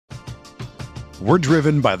We're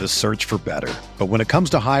driven by the search for better. But when it comes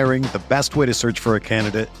to hiring, the best way to search for a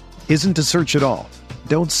candidate isn't to search at all.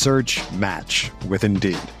 Don't search, match with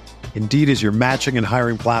Indeed. Indeed is your matching and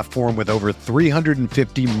hiring platform with over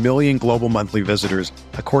 350 million global monthly visitors,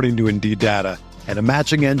 according to Indeed data, and a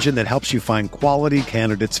matching engine that helps you find quality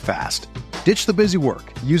candidates fast. Ditch the busy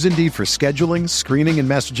work. Use Indeed for scheduling, screening, and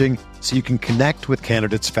messaging so you can connect with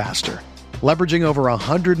candidates faster. Leveraging over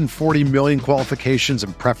 140 million qualifications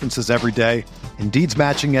and preferences every day, Indeed's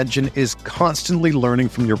matching engine is constantly learning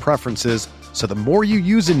from your preferences, so the more you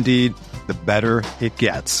use Indeed, the better it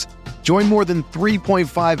gets. Join more than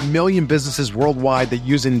 3.5 million businesses worldwide that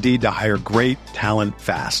use Indeed to hire great talent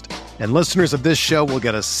fast. And listeners of this show will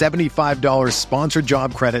get a $75 sponsored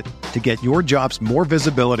job credit to get your jobs more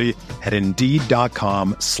visibility at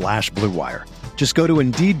Indeed.com/Blue Wire. Just go to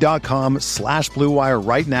Indeed.com/Blue Wire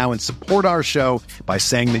right now and support our show by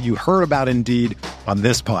saying that you heard about Indeed on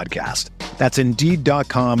this podcast. That's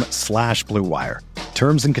Indeed.com/Blue Wire.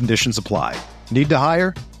 Terms and conditions apply. Need to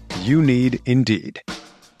hire? You need Indeed.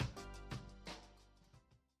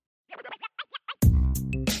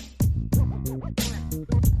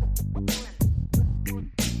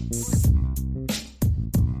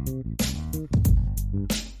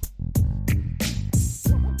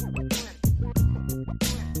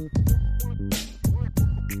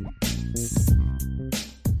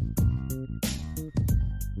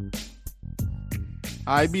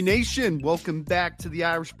 IB Nation, welcome back to the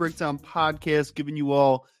Irish Breakdown Podcast, giving you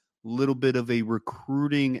all a little bit of a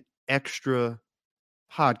recruiting extra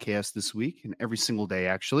podcast this week and every single day,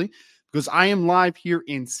 actually, because I am live here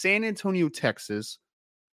in San Antonio, Texas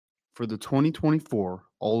for the 2024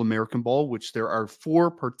 All-American Bowl, which there are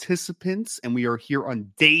 4 participants, and we are here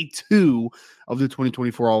on day 2 of the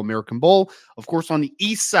 2024 All-American Bowl. Of course, on the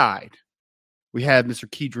east side, we have Mr.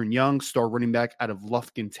 Kedron Young, star running back out of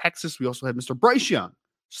Lufkin, Texas. We also have Mr. Bryce Young,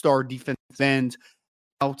 star defensive end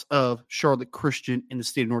out of Charlotte Christian in the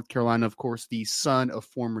state of North Carolina. Of course, the son of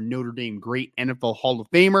former Notre Dame great NFL Hall of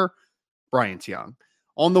Famer, Bryant Young.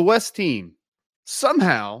 On the West team,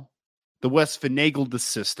 somehow the West finagled the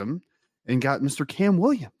system and got Mr. Cam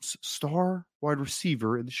Williams, star wide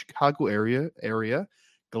receiver in the Chicago area,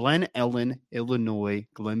 Glen Ellen, Illinois,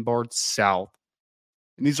 Glenbard South.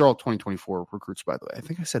 And these are all 2024 recruits, by the way. I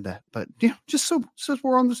think I said that. But yeah, just so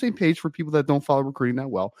we're on the same page for people that don't follow recruiting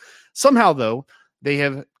that well. Somehow, though, they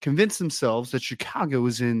have convinced themselves that Chicago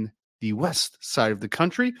is in the west side of the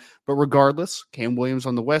country. But regardless, Cam Williams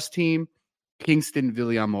on the west team, Kingston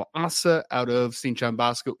Viliamo Asa out of St. John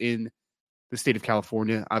Bosco in the state of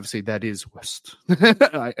California. Obviously, that is west.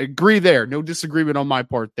 I agree there. No disagreement on my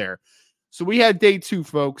part there. So we had day 2,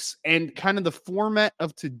 folks, and kind of the format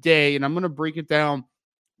of today, and I'm going to break it down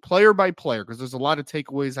player by player, because there's a lot of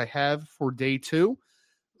takeaways I have for day 2.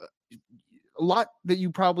 A lot that you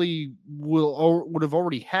probably would have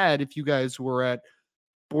already had if you guys were at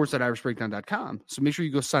boards.irishbreakdown.com. So make sure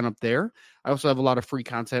you go sign up there. I also have a lot of free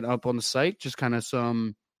content up on the site, just kind of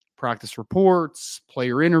some practice reports,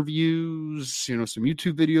 player interviews, some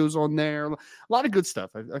YouTube videos on there. A lot of good stuff.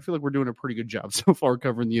 I feel like we're doing a pretty good job so far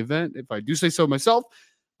covering the event, if I do say so myself.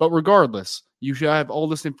 But regardless, you should have all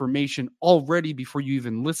this information already before you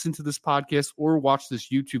even listen to this podcast or watch this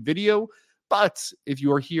YouTube video. But if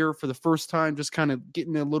you are here for the first time, just kind of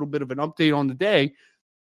getting a little bit of an update on the day.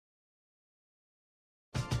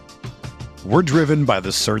 We're driven by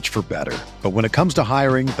the search for better. But when it comes to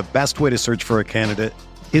hiring, the best way to search for a candidate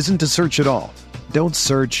isn't to search at all. Don't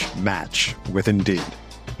search, match with Indeed.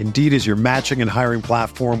 Indeed is your matching and hiring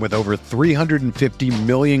platform with over 350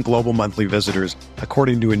 million global monthly visitors,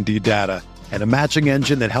 according to Indeed data, and a matching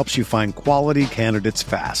engine that helps you find quality candidates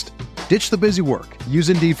fast. Ditch the busy work. Use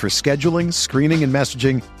Indeed for scheduling, screening, and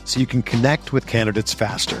messaging so you can connect with candidates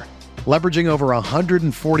faster. Leveraging over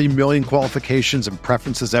 140 million qualifications and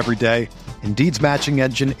preferences every day, Indeed's matching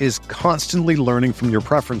engine is constantly learning from your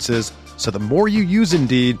preferences, so the more you use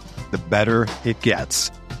Indeed, the better it gets.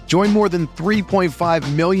 Join more than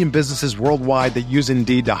 3.5 million businesses worldwide that use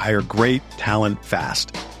Indeed to hire great talent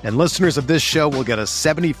fast. And listeners of this show will get a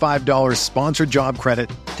 $75 sponsored job credit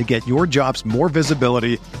to get your jobs more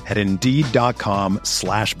visibility at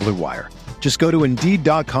Indeed.com/Blue Wire. Just go to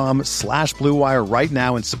Indeed.com/Blue Wire right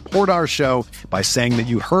now and support our show by saying that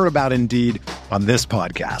you heard about Indeed on this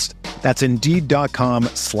podcast. That's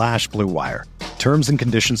Indeed.com/Blue Wire. Terms and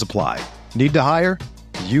conditions apply. Need to hire?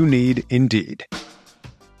 You need Indeed.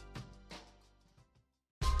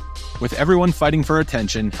 With everyone fighting for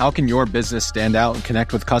attention, how can your business stand out and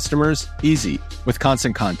connect with customers? Easy, with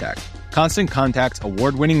Constant Contact. Constant Contact's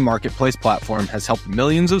award-winning marketplace platform has helped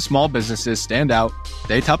millions of small businesses stand out,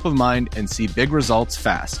 stay top of mind, and see big results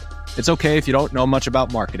fast. It's okay if you don't know much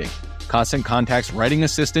about marketing. Constant Contact's writing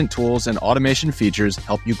assistant tools and automation features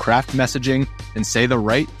help you craft messaging and say the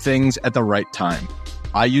right things at the right time.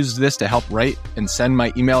 I use this to help write and send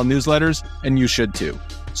my email newsletters, and you should too.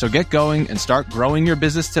 So get going and start growing your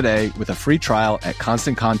business today with a free trial at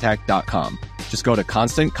ConstantContact.com. Just go to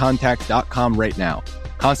ConstantContact.com right now.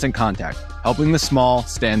 Constant Contact, helping the small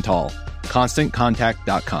stand tall.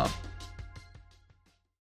 ConstantContact.com.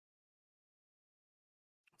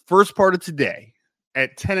 First part of today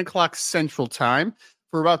at 10 o'clock Central Time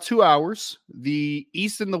for about 2 hours. The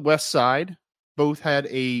East and the West side both had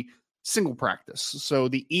a single practice. So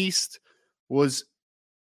the East was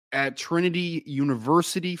at Trinity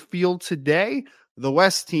University Field today. The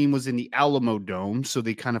West team was in the Alamo Dome. So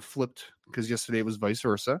they kind of flipped because yesterday it was vice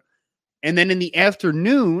versa. And then in the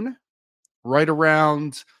afternoon, right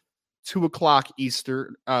around 2 o'clock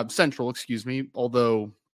Central,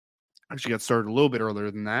 although actually got started a little bit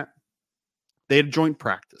earlier than that. They had a joint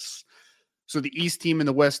practice. So the East team and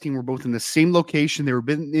the West team were both in the same location. They were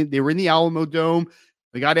in the Alamo Dome.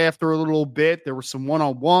 They got after a little bit. There were some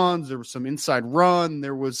one-on-ones. There was some inside run.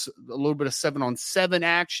 There was a little bit of 7-on-7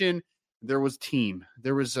 action. There was team.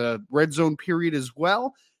 There was a red zone period as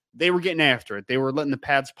well. They were getting after it. They were letting the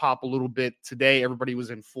pads pop a little bit today. Everybody was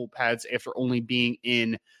in full pads after only being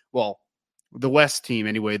in, the West team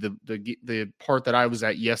anyway, the part that I was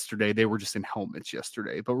at yesterday, they were just in helmets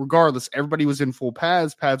yesterday. But regardless, everybody was in full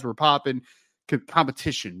pads. Pads were popping.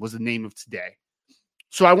 Competition was the name of today.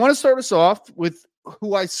 So I want to start us off with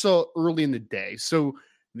who I saw early in the day. So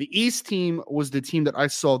the East team was the team that I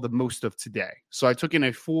saw the most of today. So I took in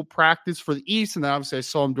a full practice for the East, and then obviously I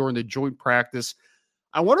saw them during the joint practice.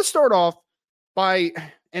 I want to start off by,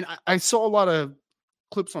 and I saw a lot of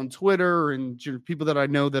clips on Twitter and people that I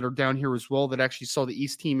know that are down here as well that actually saw the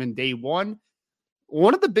East team in day one.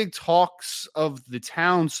 One of the big talks of the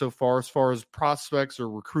town so far, as far as prospects or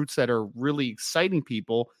recruits that are really exciting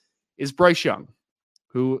people, is Bryce Young,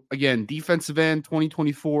 who, again, defensive end,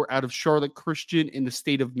 2024, out of Charlotte Christian in the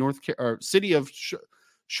state of city of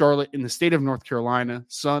Charlotte in the state of North Carolina,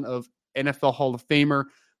 son of NFL Hall of Famer,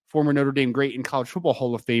 former Notre Dame great and college football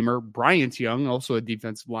Hall of Famer, Bryant Young, also a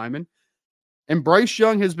defensive lineman. And Bryce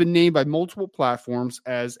Young has been named by multiple platforms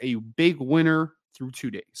as a big winner through 2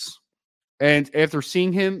 days. And after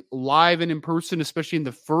seeing him live and in person, especially in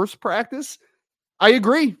the first practice, I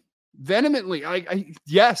agree vehemently.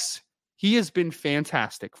 Yes, he has been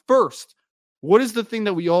fantastic. First, what is the thing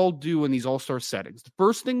that we all do in these all-star settings? The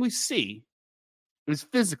first thing we see is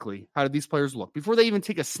physically, how do these players look? Before they even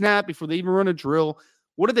take a snap, before they even run a drill,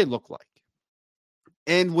 what do they look like?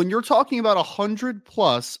 And when you're talking about 100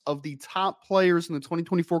 plus of the top players in the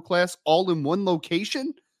 2024 class, all in one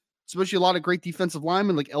location, especially a lot of great defensive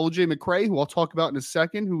linemen like LJ McCray, who I'll talk about in a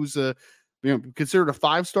second, who's considered a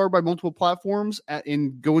 5-star by multiple platforms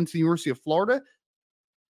in going to the University of Florida.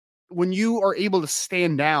 When you are able to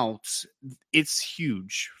stand out, it's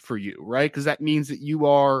huge for you, right? Because that means that you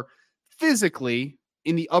are physically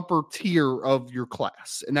in the upper tier of your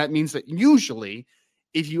class. And that means that usually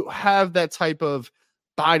if you have that type of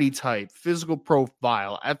body type, physical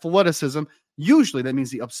profile, athleticism, usually that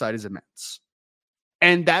means the upside is immense.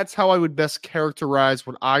 And that's how I would best characterize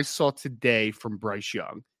what I saw today from Bryce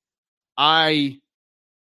Young. I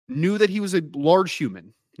knew that he was a large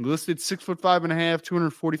human. He listed 6'5.5",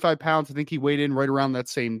 245 pounds. I think he weighed in right around that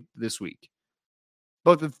same this week.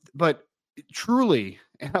 But truly,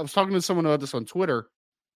 and I was talking to someone about this on Twitter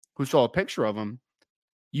who saw a picture of him.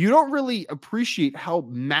 You don't really appreciate how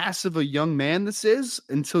massive a young man this is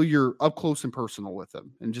until you're up close and personal with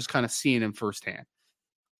him and just kind of seeing him firsthand.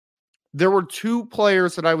 There were 2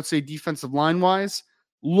 players that I would say defensive line-wise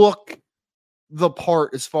look the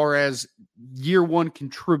part as far as year one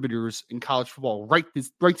contributors in college football right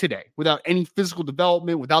today, without any physical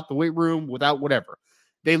development, without the weight room, without whatever.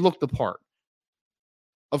 They look the part.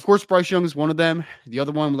 Of course, Bryce Young is one of them. The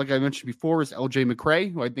other one, like I mentioned before, is LJ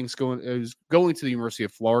McCray, who I think is going to the University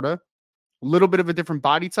of Florida. A little bit of a different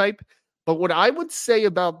body type. But what I would say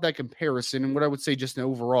about that comparison, and what I would say just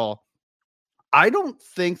overall, I don't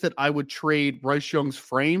think that I would trade Bryce Young's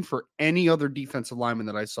frame for any other defensive lineman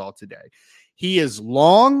that I saw today. He is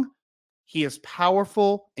long, he is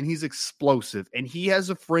powerful, and he's explosive. And he has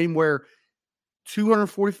a frame where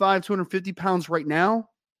 245, 250 pounds right now,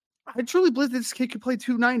 I truly believe that this kid could play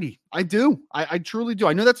 290. I do. I truly do.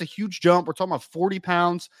 I know that's a huge jump. We're talking about 40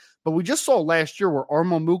 pounds, but we just saw last year where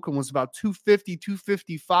Armand Mukum was about 250,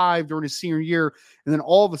 255 during his senior year. And then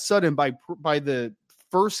all of a sudden by the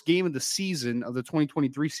first game of the season, of the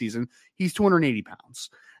 2023 season, he's 280 pounds.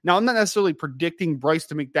 Now, I'm not necessarily predicting Bryce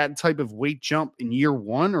to make that type of weight jump in year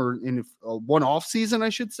one or in one off season, I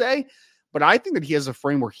should say. But I think that he has a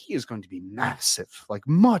frame where he is going to be massive, like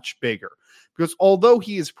much bigger. Because although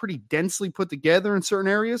he is pretty densely put together in certain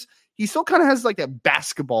areas, he still kind of has like a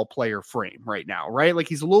basketball player frame right now, right? Like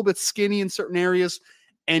he's a little bit skinny in certain areas.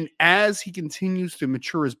 And as he continues to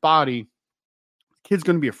mature his body, the kid's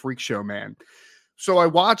going to be a freak show, man. So I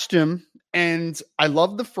watched him and I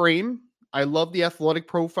love the frame. I love the athletic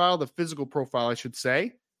profile, the physical profile, I should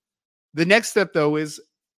say. The next step, though, is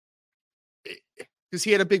because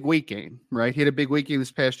he had a big weight gain, right? He had a big weight gain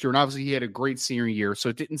this past year, and obviously he had a great senior year, so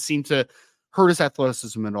it didn't seem to hurt his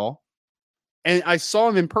athleticism at all. And I saw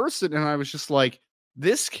him in person, and I was just like,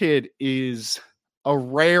 this kid is a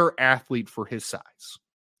rare athlete for his size,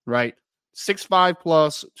 right? 6'5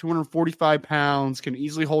 plus, 245 pounds, can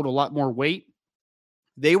easily hold a lot more weight.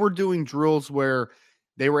 They were doing drills where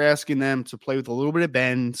they were asking them to play with a little bit of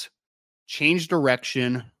bend, change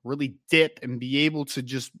direction, really dip, and be able to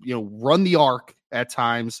just, run the arc at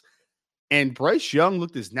times. And Bryce Young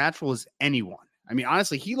looked as natural as anyone. I mean,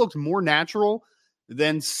 honestly, he looked more natural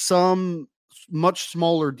than some much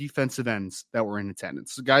smaller defensive ends that were in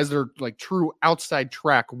attendance. The guys that are like true outside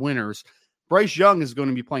track winners. Bryce Young is going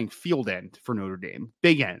to be playing field end for Notre Dame,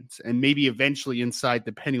 big ends, and maybe eventually inside,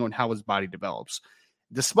 depending on how his body develops.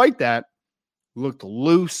 Despite that, looked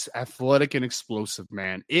loose, athletic, and explosive,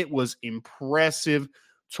 man. It was impressive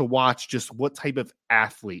to watch just what type of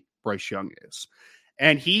athlete Bryce Young is.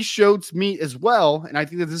 And he showed to me as well, and I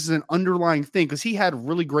think that this is an underlying thing, because he had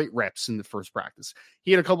really great reps in the first practice.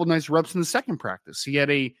 He had a couple of nice reps in the second practice. He had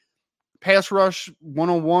a pass rush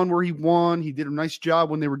one-on-one where he won. He did a nice job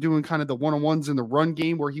when they were doing kind of the one-on-ones in the run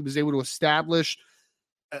game where he was able to establish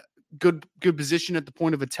a good position at the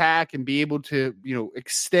point of attack and be able to,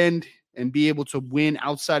 extend and be able to win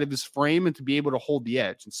outside of his frame and to be able to hold the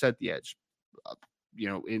edge and set the edge,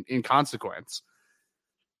 in consequence.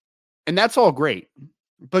 And that's all great.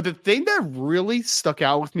 But the thing that really stuck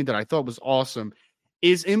out with me that I thought was awesome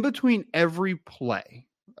is in between every play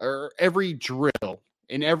or every drill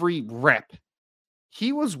and every rep,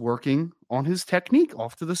 he was working on his technique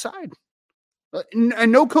off to the side.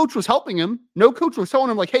 And no coach was helping him. No coach was telling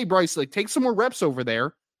him like, hey, Bryce, like take some more reps over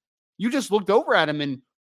there. You just looked over at him and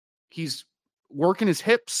he's working his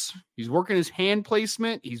hips. He's working his hand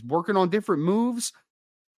placement. He's working on different moves.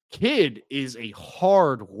 Kid is a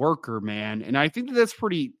hard worker, man. And I think that's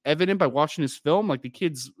pretty evident by watching his film. Like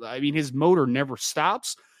his motor never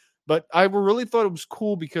stops. But I really thought it was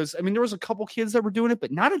cool because, there was a couple kids that were doing it,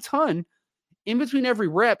 but not a ton. In between every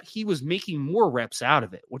rep, he was making more reps out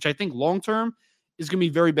of it, which I think long-term is going to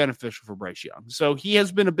be very beneficial for Bryce Young. So he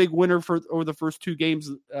has been a big winner for over the first 2 games,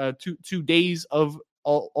 2 days of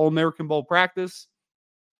All-American Bowl practice.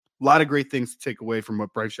 A lot of great things to take away from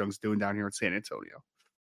what Bryce Young's doing down here in San Antonio.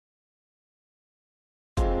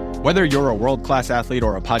 Whether you're a world-class athlete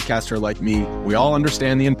or a podcaster like me, we all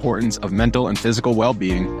understand the importance of mental and physical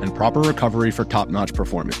well-being and proper recovery for top-notch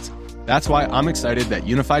performance. That's why I'm excited that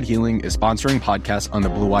Unified Healing is sponsoring podcasts on the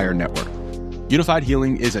Blue Wire Network. Unified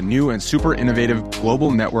Healing is a new and super innovative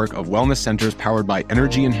global network of wellness centers powered by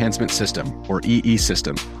Energy Enhancement System, or EE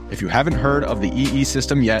System. If you haven't heard of the EE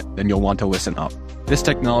System yet, then you'll want to listen up. This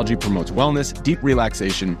technology promotes wellness, deep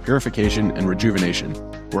relaxation, purification, and rejuvenation.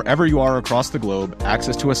 Wherever you are across the globe,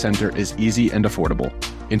 access to a center is easy and affordable.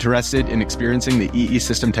 Interested in experiencing the EE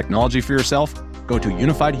System technology for yourself? Go to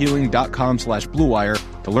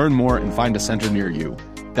unifiedhealing.com/bluewire to learn more and find a center near you.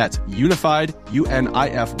 That's unified,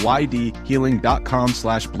 UNIFYD,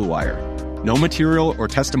 healing.com/bluewire. No material or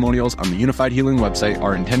testimonials on the Unified Healing website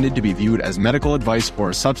are intended to be viewed as medical advice or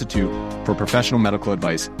a substitute for professional medical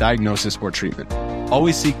advice, diagnosis, or treatment.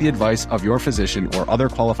 Always seek the advice of your physician or other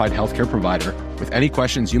qualified healthcare provider with any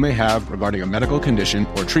questions you may have regarding a medical condition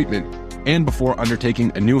or treatment and before undertaking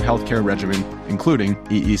a new healthcare regimen, including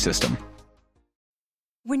EE System.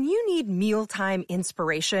 When you need mealtime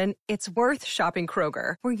inspiration, it's worth shopping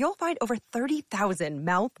Kroger, where you'll find over 30,000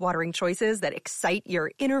 mouth-watering choices that excite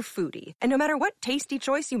your inner foodie. And no matter what tasty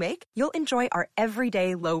choice you make, you'll enjoy our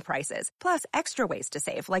everyday low prices, plus extra ways to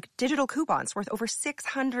save, like digital coupons worth over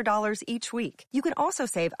 $600 each week. You can also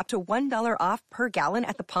save up to $1 off per gallon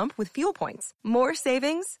at the pump with fuel points. More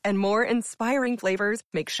savings and more inspiring flavors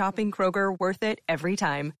make shopping Kroger worth it every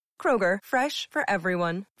time. Kroger, fresh for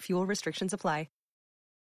everyone. Fuel restrictions apply.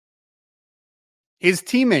 His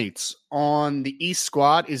teammates on the East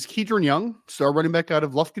squad is Keydron Young, star running back out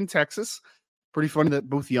of Lufkin, Texas. Pretty funny that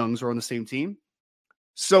both Youngs are on the same team.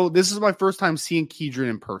 So this is my first time seeing Keidron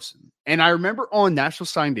in person. And I remember on National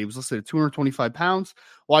Signing Day, he was listed at 225 pounds.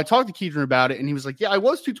 Well, I talked to Keidron about it, and he was like, yeah, I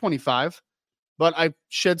was 225, but I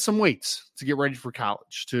shed some weights to get ready for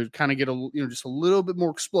college, to kind of get just a little bit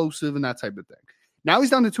more explosive and that type of thing. Now he's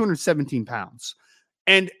down to 217 pounds.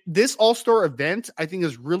 And this all-star event, I think,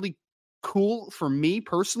 is really cool for me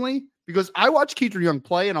personally, because I watch Keidron Young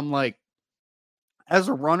play, and I'm like, as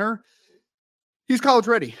a runner, he's college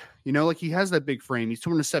ready. Like he has that big frame. He's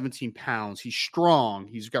 217 pounds. He's strong.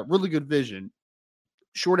 He's got really good vision.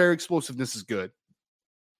 Short area explosiveness is good.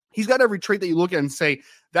 He's got every trait that you look at and say,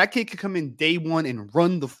 that kid could come in day one and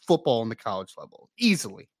run the football on the college level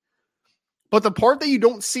easily. But the part that you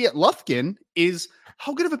don't see at Lufkin is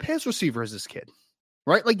how good of a pass receiver is this kid,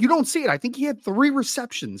 right? Like you don't see it. I think he had 3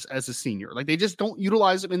 receptions as a senior. Like they just don't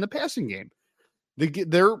utilize him in the passing game.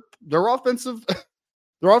 Their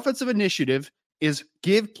offensive initiative is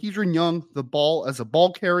give Keidron Young the ball as a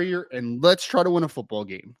ball carrier and let's try to win a football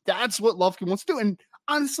game. That's what Lufkin wants to do. And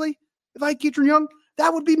honestly, if I had Keidron Young,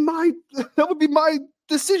 that would be my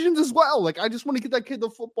decisions as well. Like I just want to get that kid the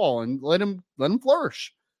football and let him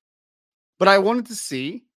flourish. But I wanted to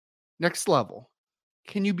see next level.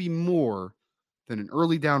 Can you be more than an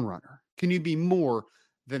early down runner? Can you be more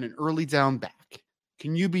than an early down back?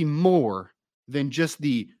 Can you be more than just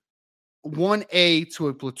the 1A to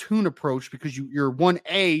a platoon approach, because your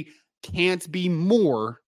 1A can't be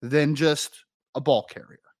more than just a ball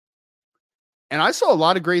carrier? And I saw a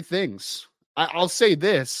lot of great things. I'll say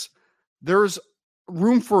this. There's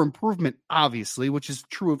room for improvement, obviously, which is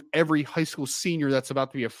true of every high school senior that's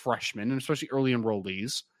about to be a freshman, and especially early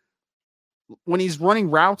enrollees. When he's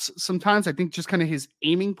running routes, sometimes I think just kind of his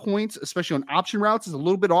aiming points, especially on option routes, is a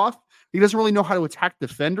little bit off. He doesn't really know how to attack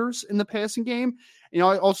defenders in the passing game.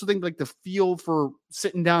 I also think like the feel for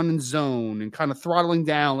sitting down in zone and kind of throttling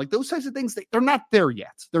down, like those types of things, they're not there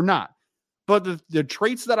yet. They're not. But the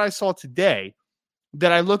traits that I saw today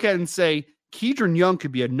that I look at and say, Keidron Young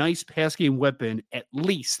could be a nice pass game weapon, at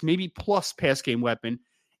least, maybe plus pass game weapon,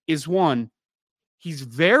 is one, he's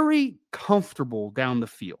very comfortable down the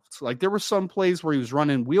field. Like there were some plays where he was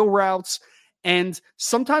running wheel routes, and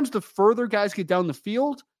sometimes the further guys get down the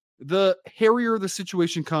field, the hairier the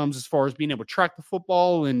situation comes as far as being able to track the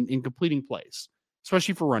football and completing plays,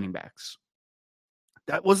 especially for running backs.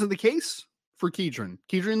 That wasn't the case for Keidron.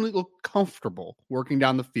 Keidron looked comfortable working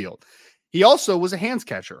down the field. He also was a hands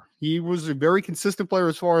catcher. He was a very consistent player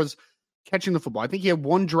as far as catching the football. I think he had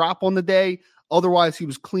 1 drop on the day. Otherwise, he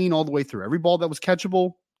was clean all the way through. Every ball that was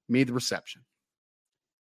catchable made the reception.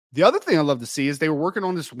 The other thing I love to see is they were working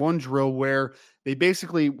on this one drill where they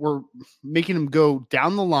basically were making him go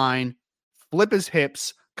down the line, flip his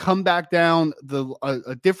hips, come back down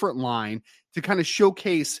a different line to kind of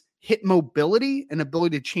showcase hip mobility and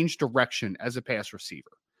ability to change direction as a pass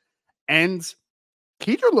receiver. And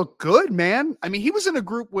Keidron looked good, man. I mean, he was in a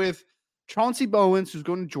group with Chauncey Bowens, who's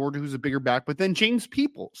going to Georgia, who's a bigger back, but then James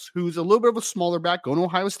Peoples, who's a little bit of a smaller back, going to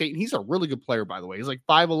Ohio State, and he's a really good player, by the way. He's like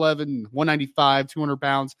 5'11", 195, 200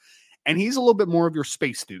 pounds, and he's a little bit more of your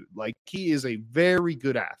space dude. Like, he is a very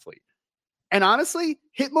good athlete. And honestly,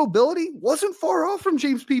 hip mobility wasn't far off from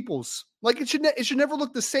James Peoples. Like, it should never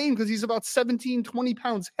look the same because he's about 17, 20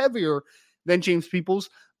 pounds heavier than James Peoples,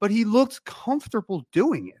 but he looked comfortable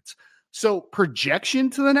doing it. So projection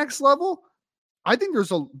to the next level, I think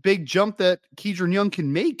there's a big jump that Keidron Young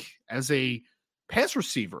can make as a pass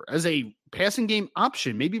receiver, as a passing game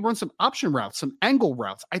option, maybe run some option routes, some angle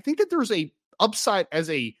routes. I think that there's a upside as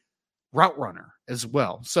a route runner as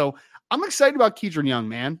well. So I'm excited about Keidron Young,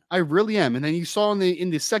 man. I really am. And then you saw in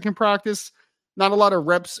the second practice, not a lot of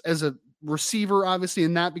reps as a receiver, obviously,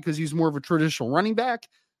 in that because he's more of a traditional running back,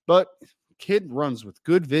 but kid runs with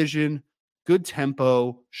good vision, good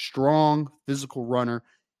tempo, strong physical runner.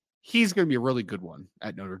 He's going to be a really good one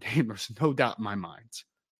at Notre Dame. There's no doubt in my mind.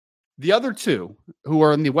 The other two who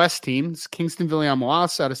are in the West teams, Kingston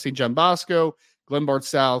Villiamoas out of St. John Bosco, Glenbard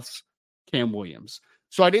South's Cam Williams.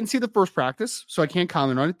 So I didn't see the first practice, so I can't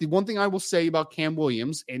comment on it. The one thing I will say about Cam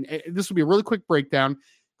Williams, and this will be a really quick breakdown,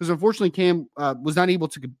 because unfortunately Cam was not able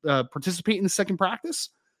to participate in the second practice.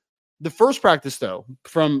 The first practice, though,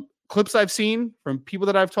 from clips I've seen, from people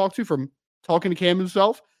that I've talked to, from talking to Cam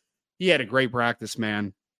himself, he had a great practice,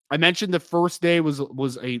 man. I mentioned the first day was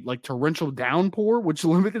a like torrential downpour, which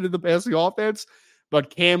limited the passing offense,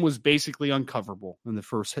 but Cam was basically uncoverable in the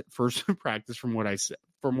first practice from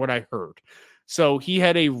what I heard. So he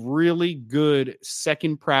had a really good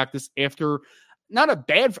second practice after not a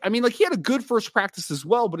bad, I mean, like he had a good first practice as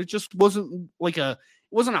well, but it just wasn't it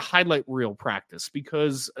wasn't a highlight reel practice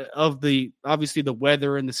because of obviously the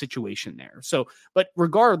weather and the situation there. So, but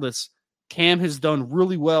regardless, Cam has done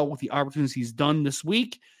really well with the opportunities he's done this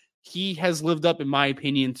week. He has lived up, in my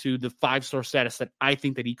opinion, to the 5-star status that I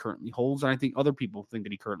think that he currently holds, and I think other people think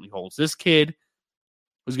that he currently holds. This kid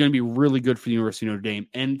was going to be really good for the University of Notre Dame,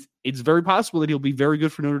 and it's very possible that he'll be very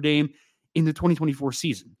good for Notre Dame in the 2024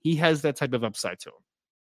 season. He has that type of upside to him.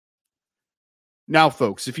 Now,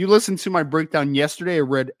 folks, if you listened to my breakdown yesterday or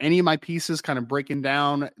read any of my pieces kind of breaking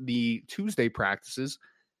down the Tuesday practices,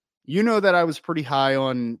 you know that I was pretty high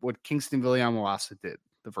on what Kingston Villiamawasa did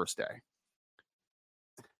the first day.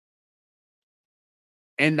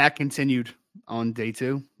 And that continued on day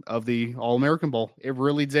 2 of the All-American Bowl. It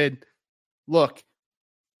really did. Look,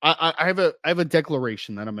 I have a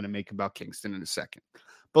declaration that I'm going to make about Kingston in a second.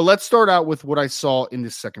 But let's start out with what I saw in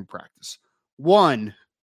this second practice. One,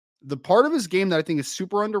 the part of his game that I think is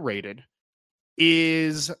super underrated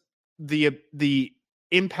is the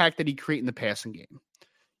impact that he creates in the passing game.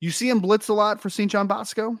 You see him blitz a lot for St. John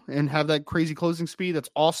Bosco and have that crazy closing speed. That's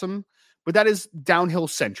awesome. But that is downhill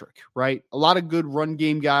centric, right? A lot of good run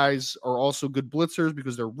game guys are also good blitzers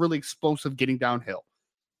because they're really explosive getting downhill.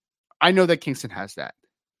 I know that Kingston has that.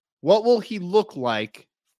 What will he look like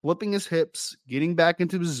flipping his hips, getting back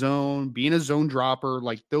into the zone, being a zone dropper,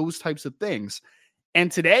 like those types of things?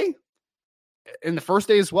 And today, in the first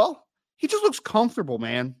day as well, he just looks comfortable,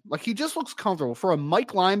 man. Like he just looks comfortable. For a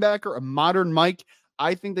Mike linebacker, a modern Mike,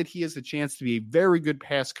 I think that he has a chance to be a very good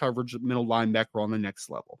pass coverage middle linebacker on the next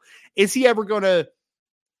level. Is he ever going to,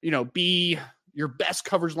 be your best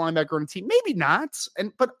coverage linebacker on a team? Maybe not.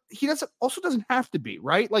 But he doesn't have to be,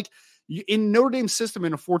 right? Like in Notre Dame's system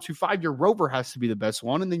in a 4-2-5, your Rover has to be the best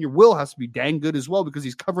one. And then your Will has to be dang good as well because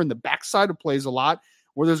he's covering the backside of plays a lot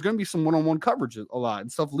where there's going to be some one-on-one coverage a lot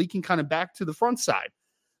and stuff leaking kind of back to the front side.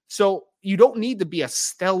 So you don't need to be a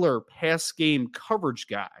stellar pass game coverage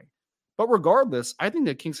guy. But regardless, I think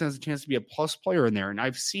that Kingston has a chance to be a plus player in there. And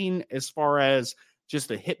I've seen as far as just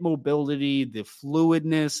the hip mobility, the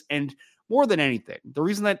fluidness, and more than anything, the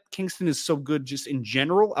reason that Kingston is so good just in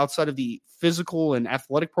general, outside of the physical and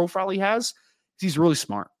athletic profile he has, is he's really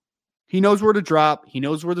smart. He knows where to drop. He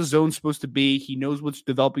knows where the zone's supposed to be. He knows what's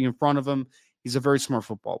developing in front of him. He's a very smart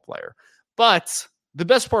football player. But the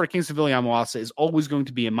best part of Kingston Villiamawasa is always going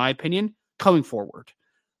to be, in my opinion, coming forward.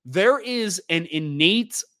 There is an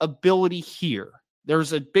innate ability here.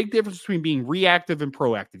 There's a big difference between being reactive and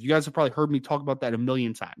proactive. You guys have probably heard me talk about that a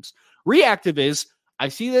million times. Reactive is, I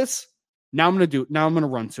see this, now I'm going to do it. Now I'm going to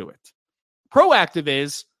run to it. Proactive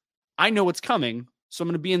is, I know it's coming, so I'm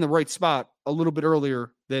going to be in the right spot a little bit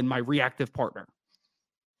earlier than my reactive partner.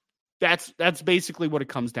 That's basically what it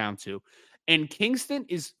comes down to. And Kingston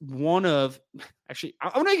is one of, actually,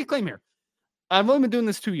 I'm going to make a claim here. I've only been doing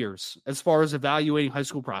this 2 years as far as evaluating high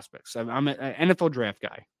school prospects. I'm an NFL draft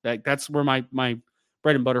guy. That's where my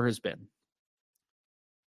bread and butter has been.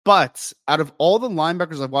 But out of all the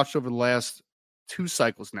linebackers I've watched over the last 2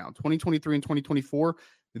 cycles now, 2023 and 2024,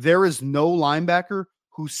 there is no linebacker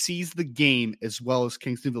who sees the game as well as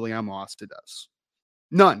Kingston Villiamawasa does.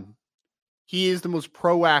 None. He is the most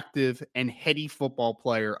proactive and heady football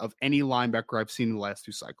player of any linebacker I've seen in the last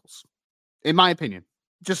 2 cycles, in my opinion.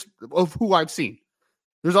 Just of who I've seen.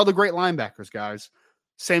 There's other great linebackers, guys.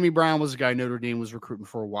 Sammy Brown was a guy Notre Dame was recruiting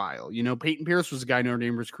for a while. Peyton Pierce was a guy Notre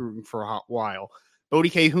Dame was recruiting for a while.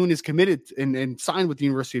 Bodie Cahoon is committed and signed with the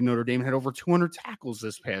University of Notre Dame and had over 200 tackles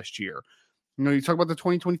this past year. You talk about the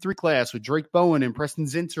 2023 class with Drake Bowen and Preston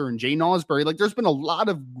Zinter and Jay Nosbury. Like, there's been a lot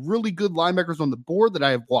of really good linebackers on the board that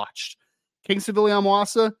I have watched. Kingston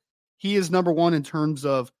Villiamawasa, he is number one in terms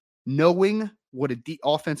of knowing what a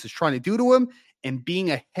offense is trying to do to him and being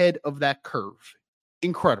ahead of that curve.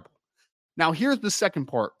 Incredible. Now, here's the second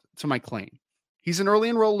part to my claim. He's an early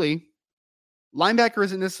enrollee. Linebacker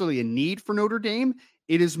isn't necessarily a need for Notre Dame.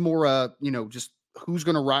 It is more, just who's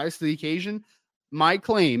going to rise to the occasion. My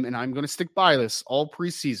claim, and I'm going to stick by this all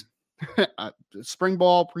preseason, spring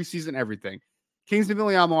ball, preseason, everything. Kingston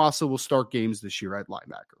Villiamawasa will start games this year at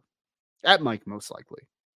linebacker. At Mike, most likely.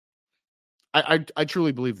 I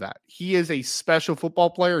truly believe that. He is a special football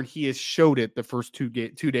player, and he has showed it the first 2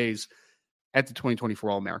 days at the 2024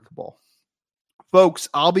 All-American Bowl. Folks,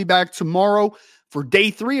 I'll be back tomorrow for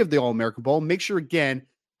day 3 of the All-American Bowl. Make sure, again,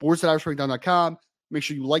 boards.irishbreakdown.com. Make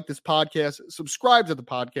sure you like this podcast, subscribe to the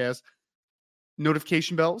podcast,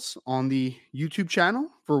 notification bells on the YouTube channel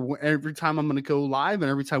for every time I'm going to go live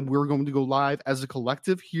and every time we're going to go live as a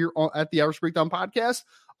collective here at the Irish Breakdown Podcast.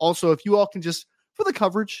 Also, if you all can just, for the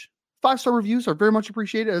coverage, 5-star reviews are very much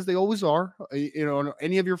appreciated, as they always are, on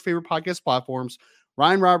any of your favorite podcast platforms.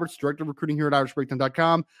 Ryan Roberts, Director of Recruiting here at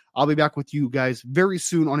IrishBreakdown.com. I'll be back with you guys very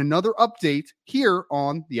soon on another update here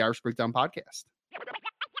on the Irish Breakdown Podcast.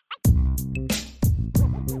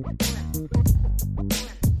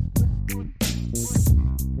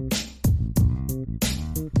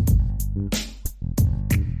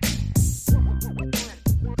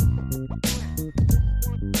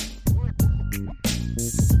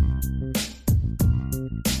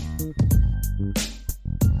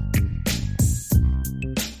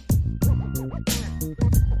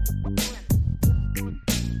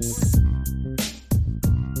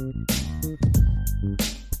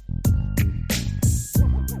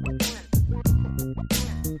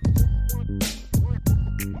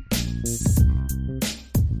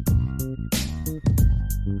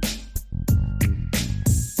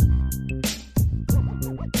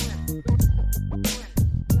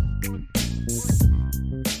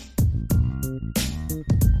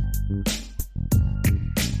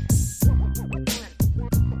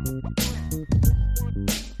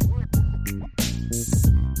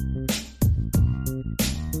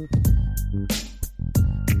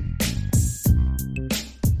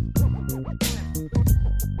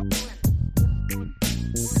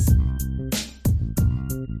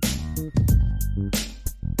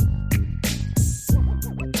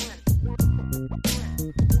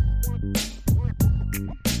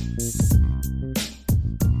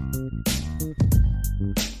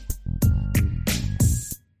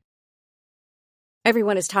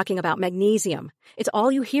 Everyone is talking about magnesium. It's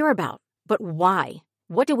all you hear about. But why?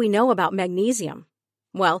 What do we know about magnesium?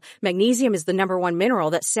 Well, magnesium is the number one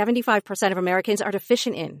mineral that 75% of Americans are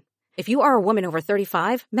deficient in. If you are a woman over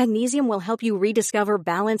 35, magnesium will help you rediscover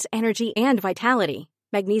balance, energy, and vitality.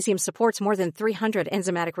 Magnesium supports more than 300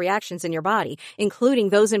 enzymatic reactions in your body, including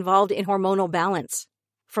those involved in hormonal balance.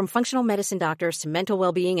 From functional medicine doctors to mental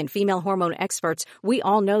well-being and female hormone experts, we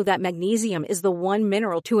all know that magnesium is the one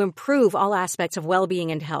mineral to improve all aspects of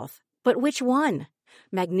well-being and health. But which one?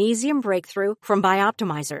 Magnesium Breakthrough from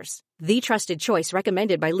Bioptimizers, the trusted choice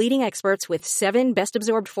recommended by leading experts with 7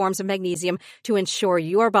 best-absorbed forms of magnesium to ensure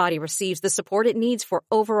your body receives the support it needs for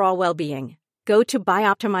overall well-being. Go to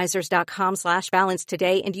bioptimizers.com/balance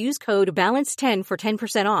today and use code BALANCE10 for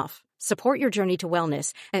 10% off. Support your journey to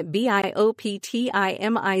wellness at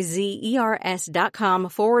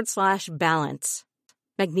bioptimizers.com/balance.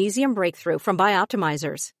 Magnesium Breakthrough from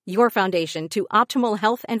Bioptimizers, your foundation to optimal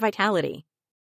health and vitality.